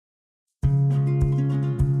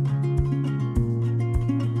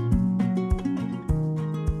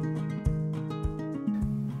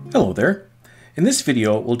Hello there. In this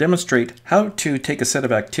video, we'll demonstrate how to take a set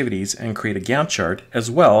of activities and create a Gantt chart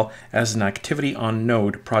as well as an activity on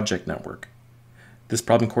node project network. This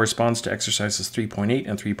problem corresponds to exercises 3.8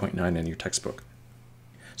 and 3.9 in your textbook.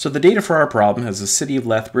 So the data for our problem has the city of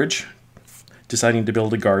Lethbridge deciding to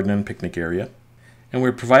build a garden and picnic area. And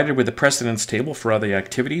we're provided with a precedence table for other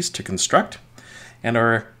activities to construct. And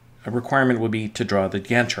our requirement will be to draw the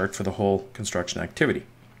Gantt chart for the whole construction activity.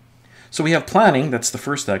 So we have planning, that's the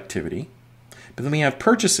first activity. But then we have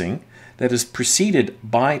purchasing, that is preceded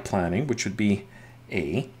by planning, which would be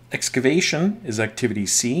A. Excavation is activity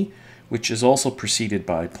C, which is also preceded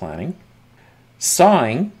by planning.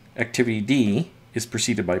 Sawing, activity D, is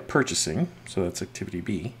preceded by purchasing, so that's activity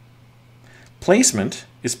B. Placement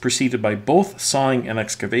is preceded by both sawing and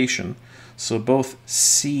excavation, so both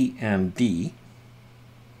C and D.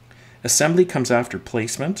 Assembly comes after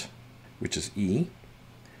placement, which is E.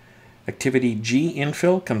 Activity G,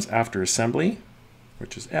 infill, comes after assembly,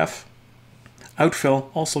 which is F. Outfill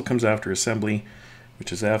also comes after assembly,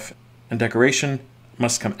 which is F. And decoration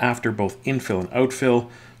must come after both infill and outfill,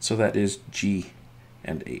 so that is G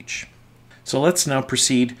and H. So let's now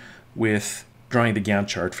proceed with drawing the Gantt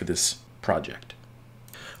chart for this project.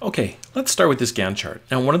 Okay, let's start with this Gantt chart.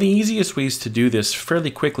 Now, one of the easiest ways to do this fairly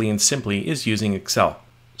quickly and simply is using Excel.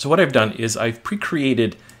 So what I've done is I've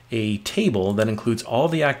pre-created a table that includes all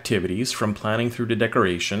the activities from planning through to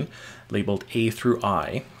decoration, labeled A through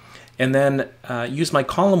I, and then use my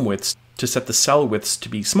column widths to set the cell widths to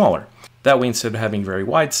be smaller. That way, instead of having very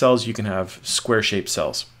wide cells, you can have square-shaped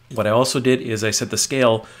cells. What I also did is I set the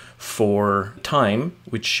scale for time,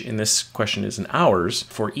 which in this question is in hours,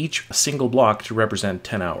 for each single block to represent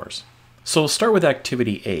 10 hours. So we'll start with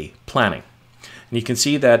activity A, planning. And you can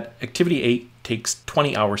see that activity A takes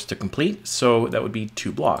 20 hours to complete, so that would be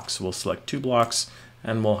 2 blocks. So we'll select 2 blocks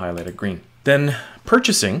and we'll highlight it green. Then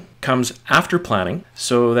purchasing comes after planning,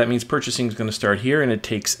 so that means purchasing is going to start here and it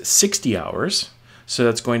takes 60 hours. So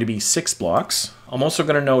that's going to be 6 blocks. I'm also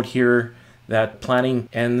going to note here that planning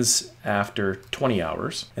ends after 20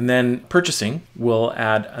 hours. And then purchasing will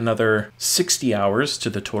add another 60 hours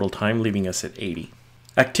to the total time, leaving us at 80.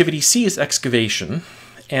 Activity C is excavation,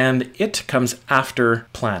 and it comes after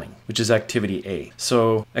planning, which is activity A.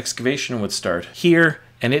 So excavation would start here,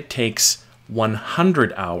 and it takes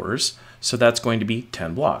 100 hours, so that's going to be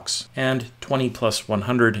 10 blocks. And 20 plus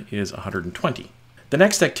 100 is 120. The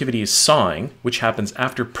next activity is sawing, which happens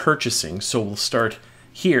after purchasing, so we'll start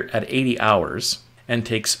here at 80 hours and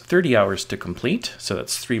takes 30 hours to complete, so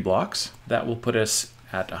that's 3 blocks. That will put us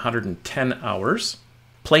at 110 hours.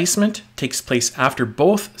 Placement takes place after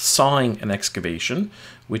both sawing and excavation,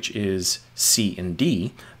 which is C and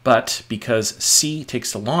D, but because C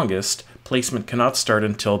takes the longest, placement cannot start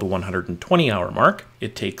until the 120 hour mark.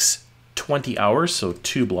 It takes 20 hours, so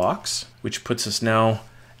 2 blocks, which puts us now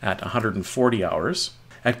at 140 hours.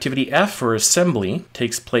 Activity F, for assembly,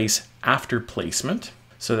 takes place after placement.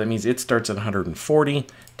 So that means it starts at 140,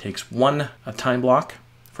 takes 1 time block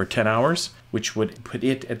for 10 hours, which would put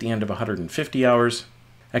it at the end of 150 hours.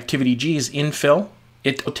 Activity G is infill.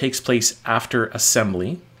 It takes place after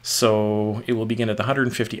assembly, so it will begin at the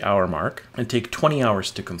 150 hour mark and take 20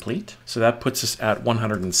 hours to complete. So that puts us at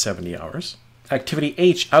 170 hours. Activity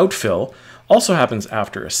H, outfill, also happens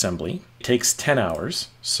after assembly. It takes 10 hours,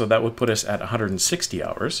 so that would put us at 160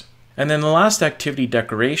 hours. And then the last activity,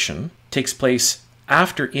 decoration, takes place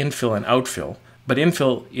after infill and outfill, but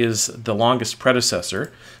infill is the longest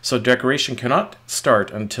predecessor, so decoration cannot start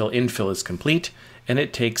until infill is complete, and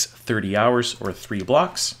it takes 30 hours or 3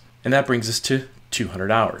 blocks, and that brings us to 200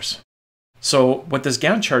 hours. So what this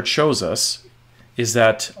Gantt chart shows us is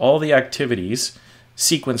that all the activities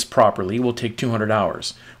sequenced properly will take 200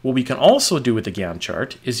 hours. What we can also do with the Gantt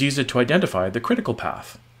chart is use it to identify the critical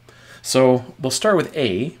path. So we'll start with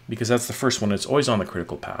A, because that's the first one that's always on the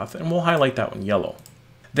critical path, and we'll highlight that one yellow.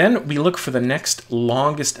 Then we look for the next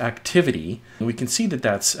longest activity, and we can see that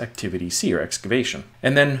that's activity C, or excavation.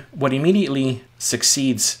 And then what immediately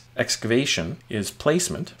succeeds excavation is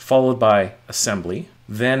placement, followed by assembly,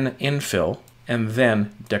 then infill, and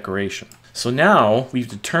then decoration. So now we've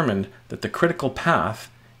determined that the critical path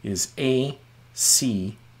is A,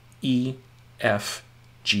 C, E, F,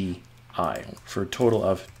 G, I, for a total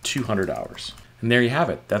of 200 hours. And there you have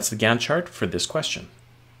it. That's the Gantt chart for this question.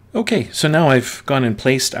 Okay, so now I've gone and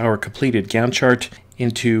placed our completed Gantt chart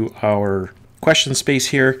into our question space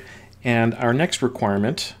here, and our next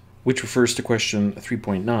requirement, which refers to question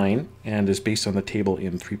 3.9 and is based on the table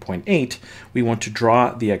in 3.8, we want to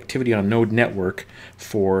draw the activity on node network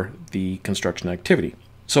for the construction activity.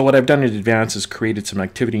 So what I've done in advance is created some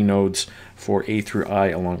activity nodes for A through I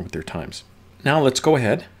along with their times. Now let's go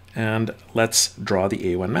ahead and let's draw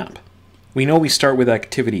the AON map. We know we start with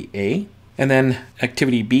activity A, and then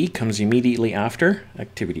activity B comes immediately after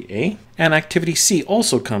activity A, and activity C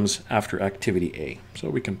also comes after activity A. So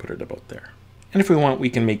we can put it about there. And if we want, we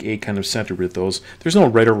can make A kind of centered with those. There's no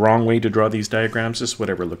right or wrong way to draw these diagrams, just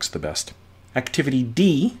whatever looks the best. Activity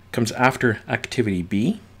D comes after activity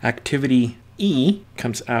B. Activity E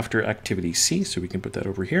comes after activity C, so we can put that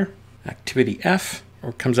over here. Activity F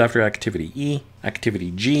comes after activity E.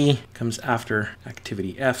 Activity G comes after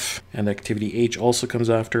activity F. And activity H also comes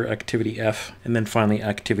after activity F. And then finally,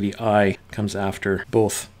 activity I comes after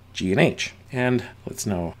both G and H. And let's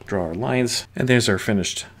now draw our lines. And there's our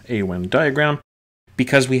finished AON diagram.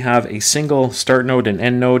 Because we have a single start node and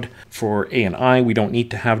end node for A and I, we don't need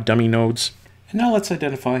to have dummy nodes. And now let's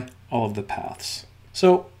identify all of the paths.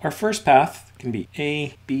 So our first path can be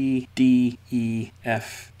A, B, D, E,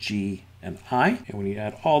 F, G, and I. And when you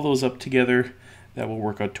add all those up together, that will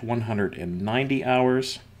work out to 190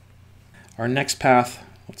 hours. Our next path,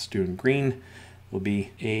 let's do in green, will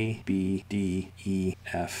be A, B, D, E,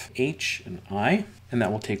 F, H, and I. And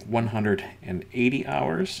that will take 180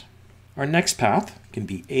 hours. Our next path can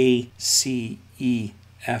be A, C, E,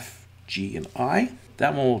 F, G, and I.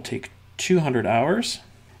 That one will take 200 hours.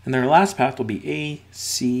 And then our last path will be A,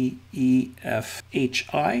 C, E, F, H,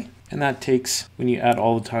 I. And that takes, when you add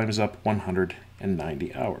all the times up,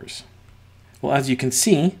 190 hours. Well, as you can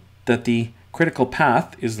see, that the critical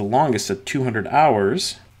path is the longest at 200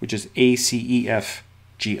 hours, which is A, C, E, F,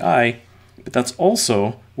 G, I. But that's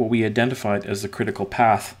also what we identified as the critical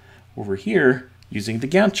path over here using the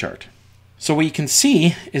Gantt chart. So what you can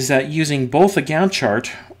see is that using both a Gantt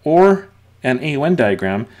chart or an AON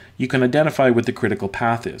diagram, you can identify what the critical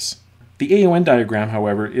path is. The AON diagram,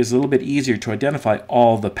 however, is a little bit easier to identify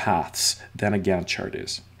all the paths than a Gantt chart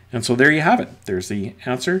is. And so there you have it. There's the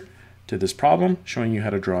answer to this problem, showing you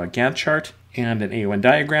how to draw a Gantt chart and an AON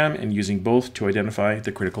diagram, and using both to identify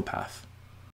the critical path.